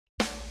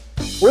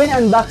When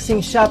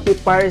unboxing Shopee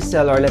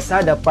parcel or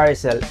Lazada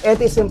parcel, it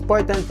is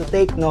important to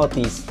take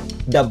notice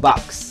the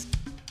box.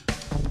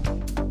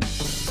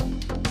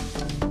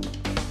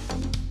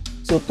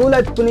 So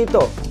tulad po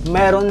nito,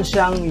 meron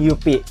siyang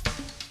UP.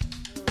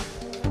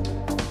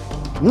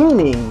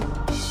 Meaning,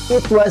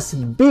 it was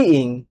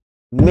being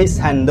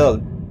mishandled.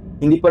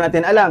 Hindi po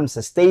natin alam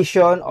sa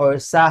station or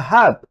sa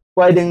hub.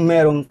 Pwedeng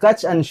merong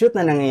catch and shoot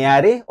na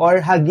nangyayari or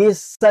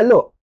hagis sa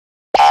loob.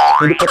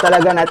 Hindi po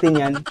talaga natin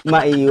yan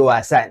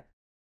maiiwasan.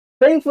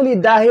 Thankfully,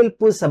 dahil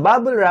po sa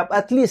bubble wrap,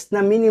 at least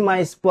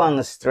na-minimize po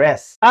ang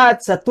stress. At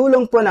sa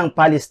tulong po ng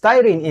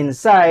polystyrene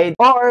inside,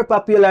 or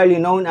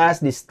popularly known as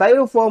the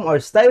styrofoam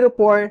or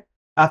styropor,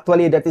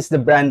 actually that is the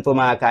brand po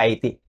mga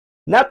ka-IT,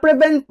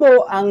 na-prevent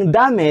po ang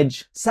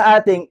damage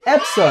sa ating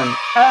Epson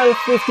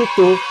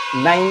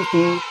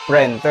L5290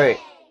 printer.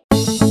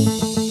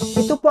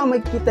 Ito po ang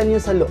makikita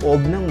niyo sa loob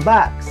ng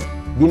box.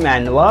 The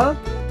manual,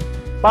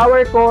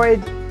 power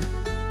cord,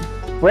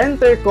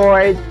 printer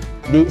cord,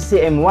 the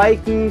CMY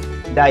key,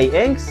 die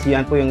inks,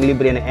 yan po yung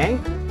libre na ink,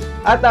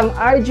 at ang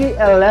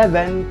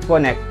RG11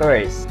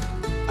 connectors.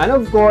 And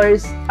of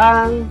course,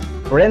 ang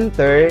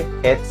printer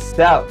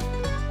itself.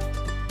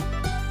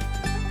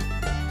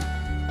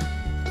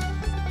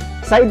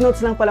 Side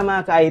notes lang pala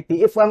mga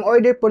ka-IT, if ang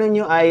order po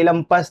ninyo ay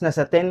lampas na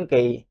sa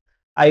 10K,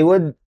 I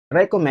would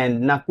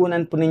recommend na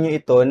kunan po ninyo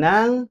ito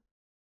ng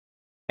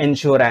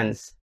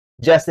insurance.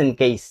 Just in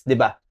case, di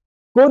ba?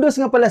 Kudos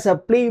nga pala sa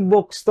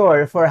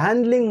PlayBookStore for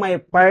handling my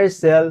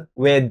parcel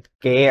with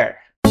care.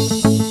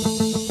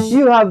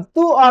 You have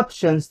two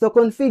options to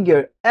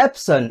configure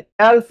Epson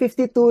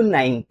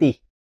L5290.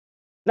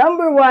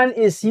 Number one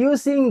is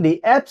using the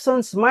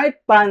Epson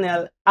Smart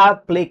Panel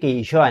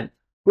Application,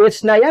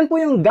 which na yan po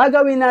yung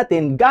gagawin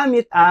natin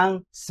gamit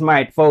ang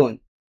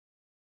smartphone.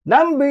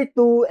 Number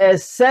two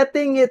is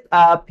setting it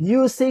up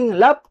using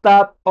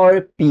laptop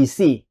or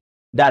PC.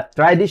 That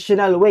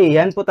traditional way,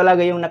 yan po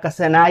talaga yung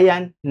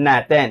nakasanayan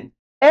natin.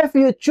 If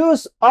you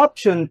choose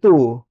option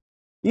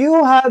 2, you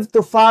have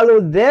to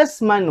follow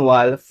this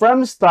manual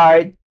from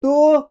start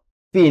to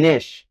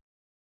finish.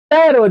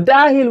 Pero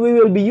dahil we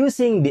will be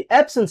using the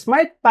Epson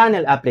Smart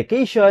Panel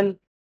Application,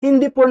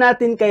 hindi po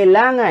natin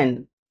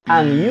kailangan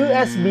ang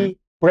USB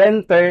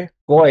printer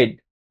cord.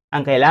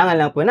 Ang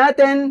kailangan lang po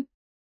natin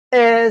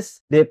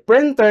is the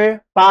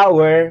printer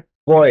power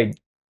cord.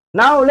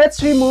 Now,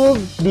 let's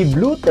remove the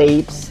blue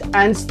tapes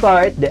and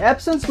start the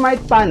Epson Smart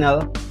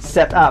Panel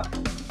setup.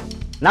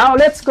 Now,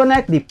 let's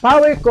connect the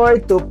power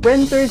cord to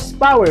printer's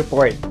power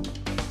port.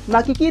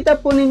 Makikita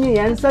po ninyo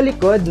yan sa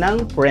likod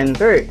ng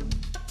printer.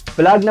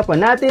 Plug na po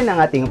natin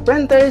ang ating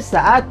printer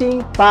sa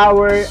ating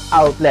power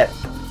outlet.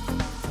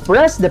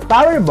 Press the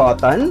power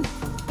button.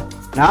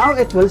 Now,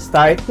 it will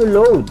start to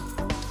load.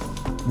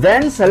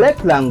 Then,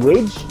 select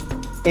language.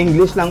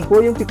 English lang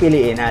po yung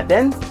pipiliin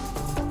natin.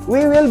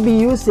 We will be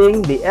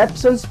using the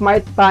Epson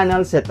Smart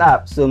Panel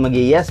setup. So,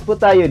 mag-yes po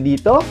tayo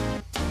dito.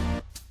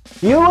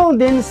 You will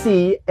then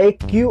see a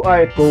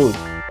QR code.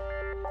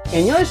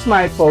 In your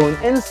smartphone,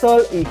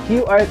 install a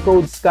QR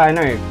code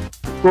scanner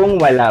kung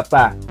wala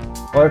pa.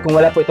 Or kung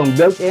wala po itong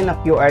built-in na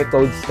QR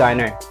code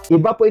scanner.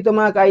 Iba po ito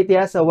mga ka-IT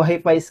sa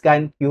Wi-Fi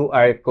scan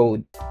QR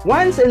code.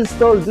 Once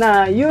installed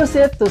na, use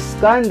it to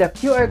scan the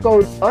QR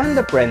code on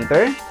the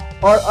printer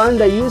or on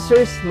the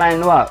user's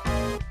manual.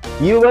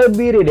 You will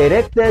be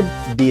redirected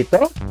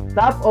dito.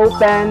 Tap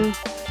Open,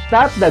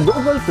 tap the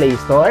Google Play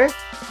Store,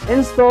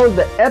 install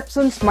the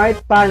Epson Smart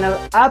Panel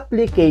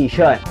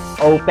Application.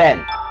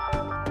 Open.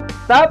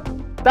 Tap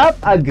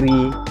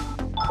Agree.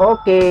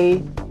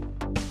 Okay.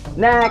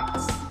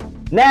 Next.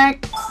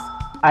 Next.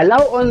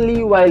 Allow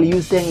only while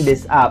using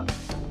this app.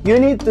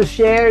 You need to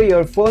share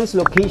your phone's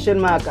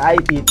location mga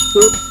ka-IT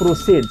to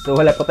proceed.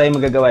 So wala pa tayong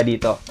magagawa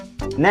dito.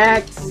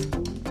 Next.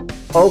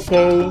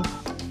 Okay.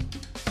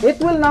 It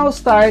will now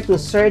start to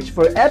search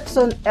for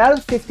Epson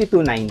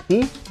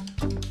L5290.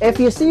 If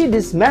you see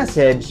this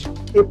message,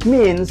 it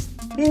means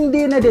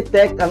hindi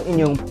na-detect ang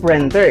inyong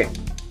printer.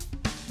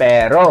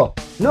 Pero,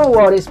 no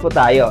worries po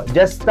tayo.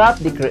 Just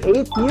tap the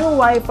Create New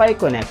Wi-Fi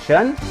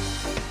Connection.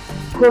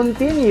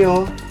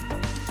 Continue.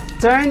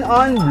 Turn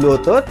on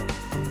Bluetooth.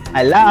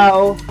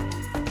 Allow.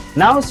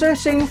 Now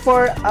searching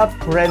for a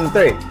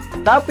printer.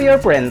 Tap your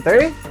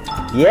printer.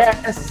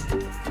 Yes.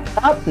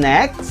 Tap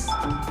Next.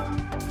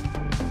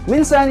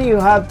 Minsan, you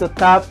have to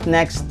tap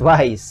next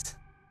twice.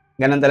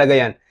 Ganun talaga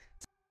yan.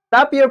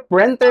 Tap your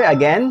printer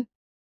again.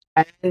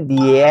 And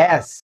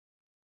yes.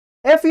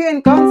 If you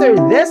encounter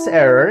this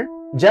error,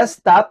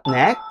 just tap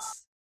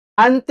next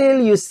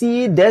until you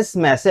see this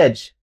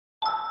message.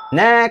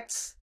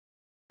 Next.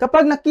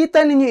 Kapag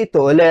nakita ninyo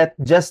ito ulit,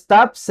 just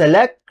tap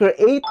Select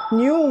Create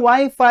New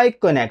Wi-Fi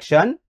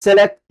Connection.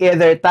 Select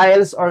either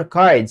tiles or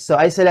cards. So,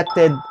 I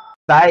selected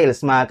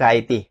tiles mga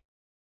ka-IT.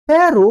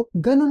 Pero,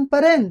 ganun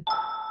pa rin.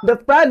 The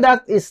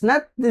product is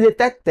not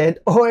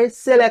detected or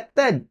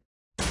selected.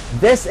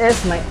 This is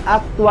my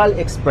actual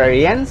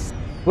experience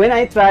when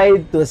I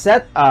tried to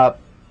set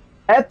up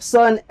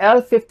Epson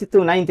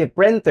L5290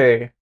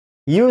 printer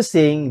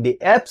using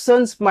the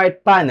Epson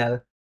Smart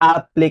Panel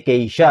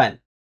Application.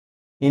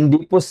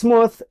 hindi po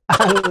smooth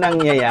ang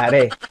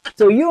nangyayari.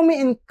 So you may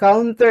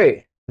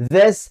encounter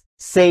this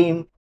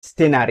same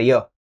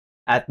scenario.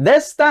 At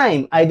this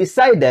time, I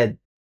decided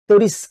to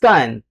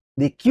rescan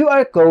the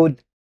QR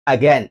code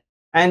again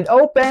and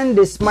open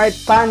the Smart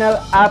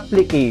Panel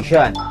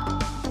application.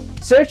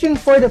 Searching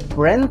for the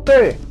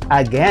printer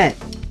again.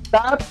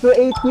 Tap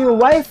Create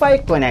New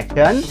Wi-Fi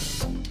Connection.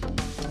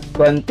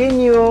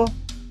 Continue.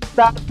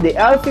 Tap the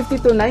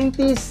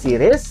L5290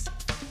 series.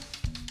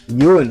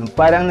 Yun,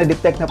 parang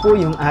na-detect na po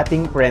yung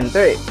ating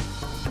printer.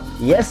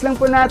 Yes lang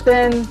po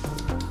natin.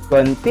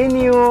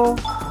 Continue.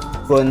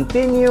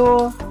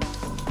 Continue.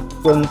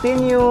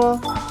 Continue.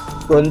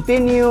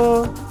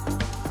 Continue.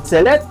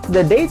 Select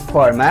the date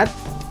format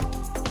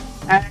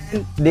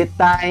and the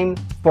time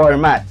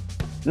format.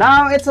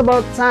 Now, it's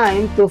about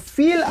time to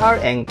fill our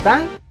ink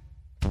tank.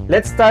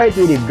 Let's start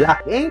with the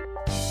black ink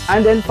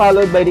and then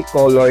followed by the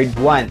colored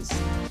ones.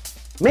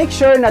 Make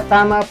sure na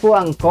tama po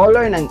ang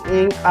color ng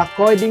ink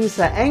according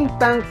sa ink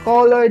tank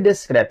color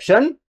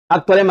description.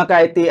 Actually,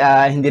 makaiti,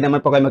 hindi naman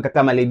po kayo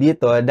magkakamali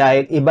dito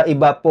dahil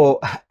iba-iba po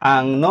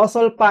ang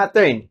nozzle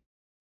pattern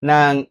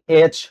ng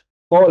each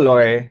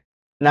color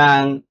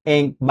ng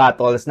ink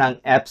bottles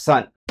ng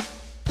Epson.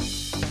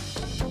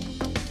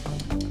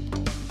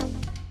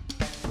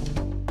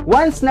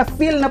 Once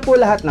na-fill na po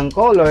lahat ng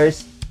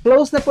colors,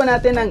 close na po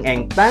natin ang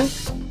ink tank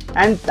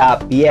and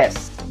tap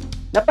yes.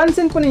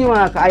 Napansin po ninyo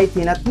mga ka-IT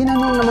na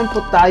tinanong naman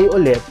po tayo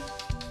ulit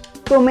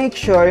to make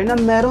sure na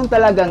meron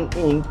talagang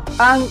ink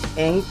ang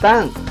ink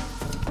tank.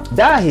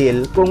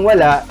 Dahil kung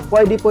wala,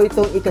 pwede po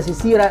itong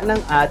ikasisira ng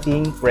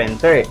ating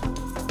printer.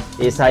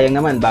 Sayang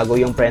naman bago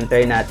yung printer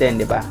natin,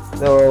 di ba?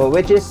 So,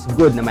 which is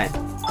good naman.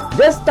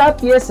 Just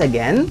tap yes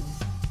again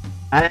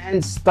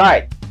and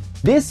start.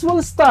 This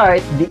will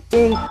start the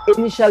ink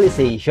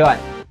initialization.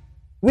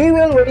 We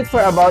will wait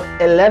for about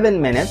 11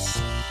 minutes.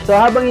 So,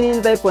 habang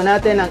hinihintay po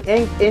natin ang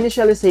ink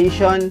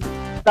initialization,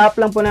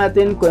 tap lang po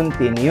natin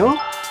continue.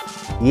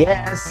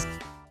 Yes.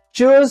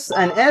 Choose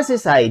an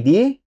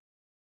SSID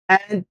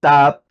and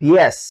tap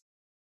yes.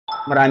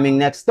 Maraming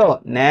next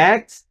to.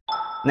 Next.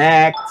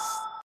 Next.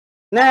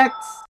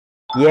 Next.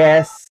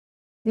 Yes.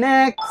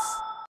 Next.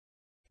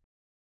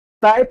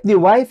 Type the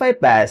Wi-Fi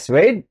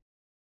password.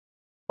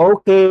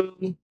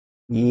 Okay.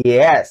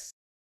 Yes.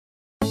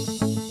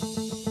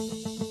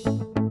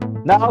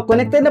 Now,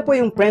 connected na po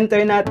yung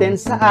printer natin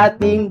sa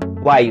ating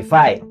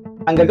Wi-Fi.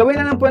 Ang gagawin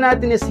na lang po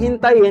natin is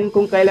hintayin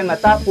kung kailan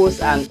matapos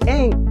ang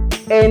ink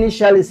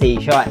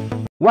initialization.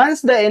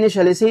 Once the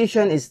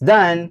initialization is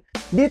done,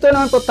 dito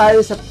naman po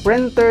tayo sa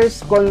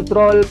printer's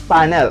control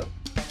panel.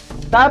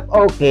 Tap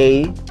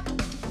OK.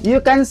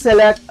 You can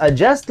select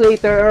adjust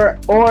later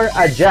or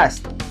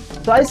adjust.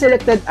 So, I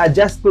selected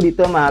adjust po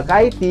dito mga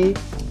ka-IT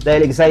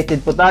dahil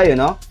excited po tayo,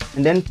 no?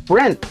 And then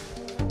print.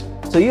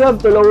 So, you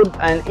have to load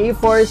an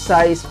A4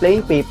 size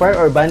plain paper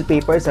or bond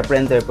paper sa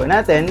printer po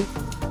natin.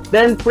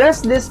 Then,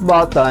 press this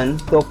button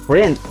to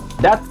print.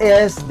 That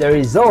is the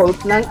result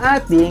ng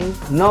ating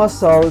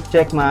nozzle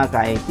check mga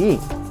ka-IT.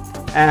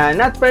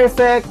 Not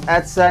perfect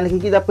at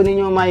nakikita po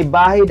ninyo may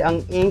bahid ang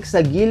ink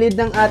sa gilid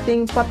ng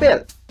ating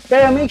papel.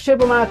 Kaya make sure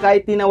po mga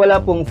ka-IT na wala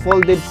pong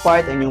folded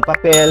part ang yung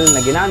papel na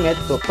ginamit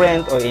to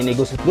print or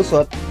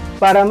inigusot-gusot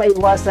para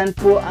maiwasan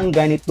po ang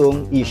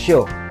ganitong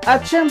issue.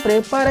 At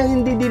syempre, para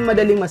hindi din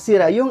madaling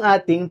masira yung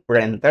ating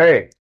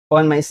printer.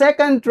 On my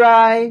second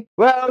try,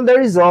 well, the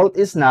result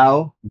is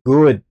now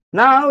good.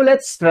 Now,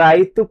 let's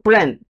try to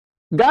print.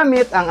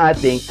 Gamit ang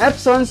ating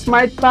Epson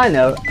Smart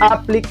Panel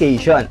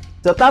Application.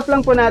 So, tap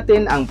lang po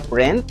natin ang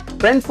print.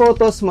 Print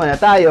photos muna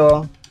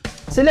tayo.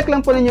 Select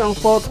lang po ninyo ang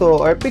photo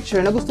or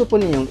picture na gusto po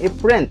ninyong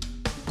i-print.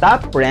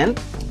 Tap print.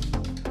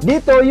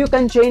 Dito, you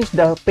can change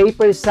the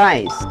paper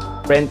size.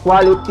 Print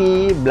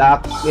quality,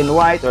 black and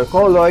white or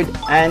colored,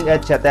 and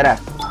etc.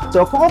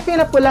 So, kung okay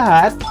na po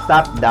lahat,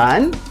 tap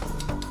done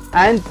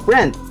and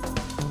print.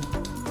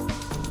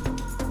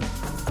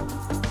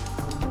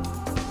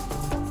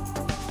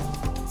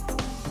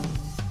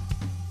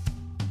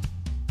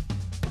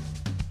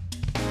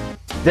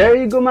 There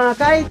you go mga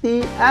ka-IT,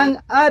 ang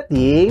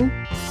ating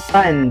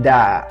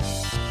panda.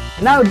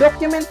 Now,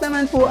 document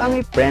naman po ang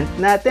i-print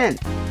natin.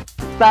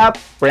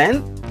 Tap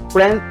print,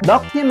 print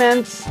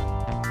documents.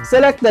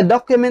 Select the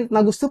document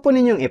na gusto po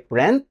ninyong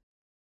i-print.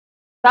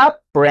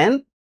 Tap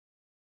print.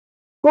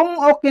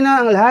 Kung okay na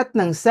ang lahat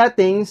ng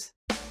settings,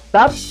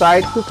 tap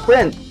start to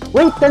print.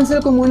 Wait, cancel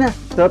ko muna.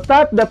 So,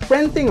 tap the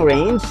printing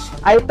range.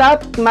 I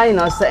tap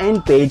minus sa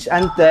end page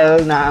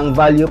until na ang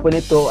value po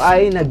nito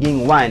ay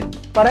naging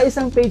 1. Para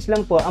isang page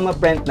lang po ang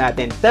ma-print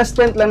natin. Test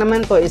print lang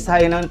naman to,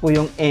 isahin naman po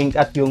yung ink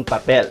at yung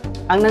papel.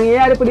 Ang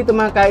nangyayari po dito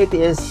mga ka-IT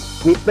is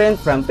we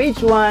print from page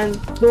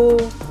 1 to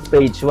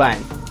page 1.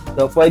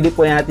 So, pwede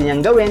po natin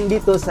yung gawin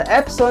dito sa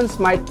Epson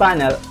Smart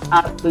Panel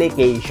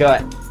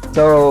Application.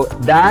 So,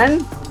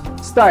 done.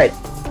 Start.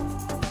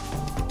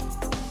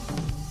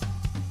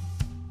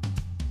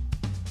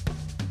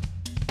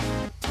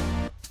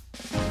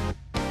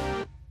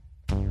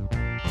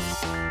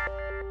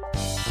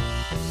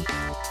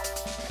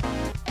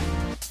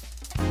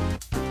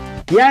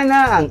 Yan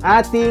na ang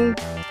ating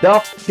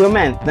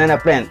document na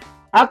na-print.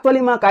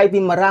 Actually mga ka-IT,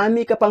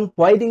 marami ka pang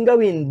pwedeng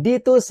gawin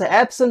dito sa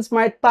Epson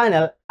Smart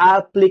Panel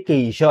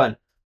Application.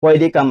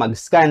 Pwede kang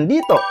mag-scan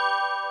dito,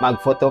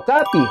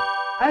 mag-photocopy,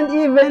 and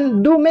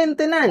even do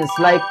maintenance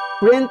like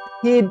print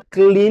head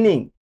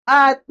cleaning,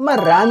 at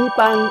marami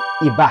pang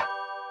iba.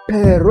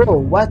 Pero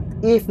what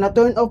if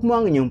na-turn off mo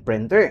ang inyong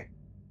printer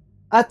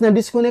at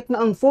na-disconnect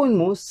na ang phone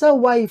mo sa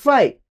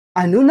Wi-Fi?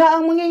 Ano na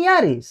ang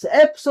mangyayari sa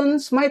Epson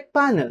Smart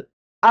Panel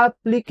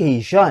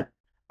Application?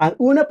 Ang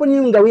una po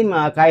niyong gawin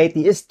mga ka-IT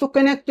is to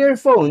connect your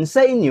phone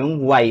sa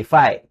inyong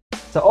Wi-Fi.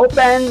 So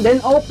open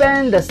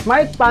the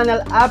Smart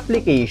Panel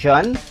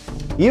Application.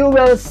 You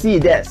will see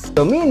this.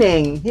 So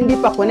meaning, hindi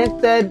pa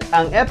connected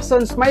ang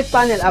Epson Smart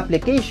Panel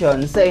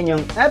Application sa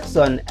inyong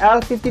Epson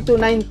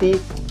L5290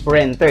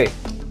 printer.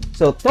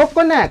 So to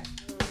connect,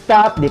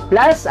 tap the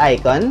plus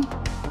icon,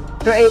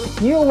 create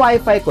new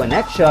Wi-Fi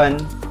connection,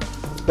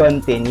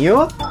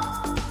 continue,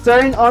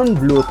 turn on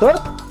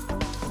Bluetooth,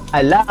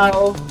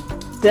 allow,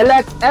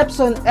 select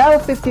Epson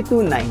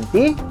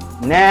L5290,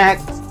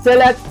 next,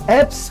 select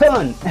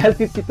Epson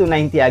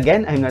L5290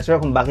 again. I'm not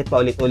sure kung bakit pa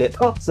ulit-ulit.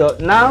 So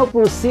now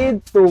proceed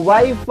to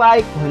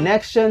Wi-Fi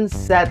connection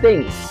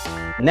settings.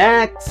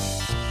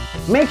 Next,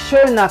 make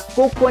sure na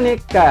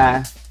kukonek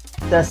ka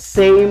sa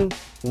same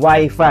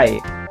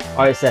Wi-Fi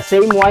or sa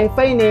same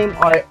Wi-Fi name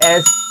or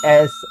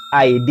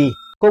SSID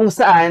kung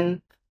saan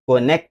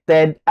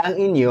connected ang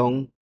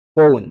inyong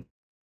phone.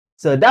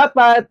 So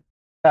dapat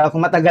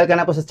kung matagal ka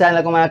na po sa channel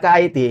ko mga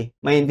ka-IT,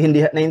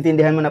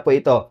 naintindihan mo na po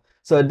ito.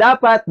 So,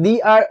 dapat they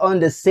are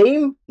on the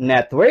same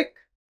network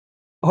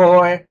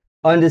or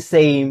on the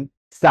same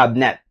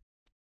subnet.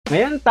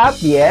 Ngayon, tap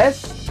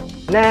yes,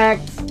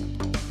 next,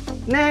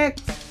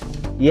 next,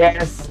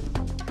 yes,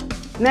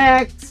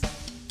 next.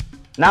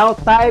 Now,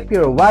 type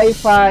your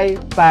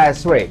Wi-Fi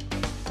password.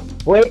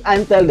 Wait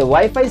until the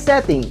Wi-Fi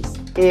settings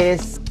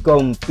is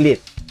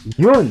complete.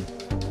 Yun!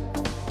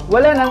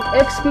 Wala nang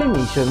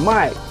exclamation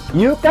mark.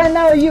 You can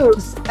now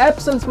use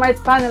Epson Smart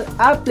Panel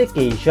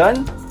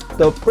Application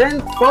to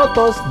print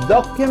photos,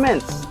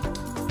 documents,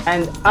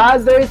 and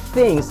other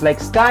things like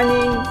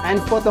scanning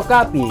and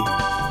photocopy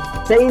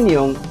sa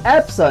inyong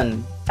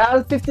Epson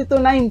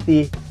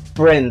L5290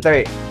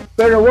 printer.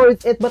 Pero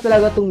worth it ba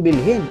talaga itong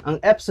bilhin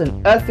ang Epson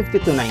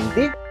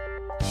L5290?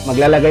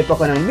 Maglalagay po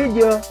ko ng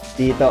video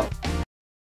dito.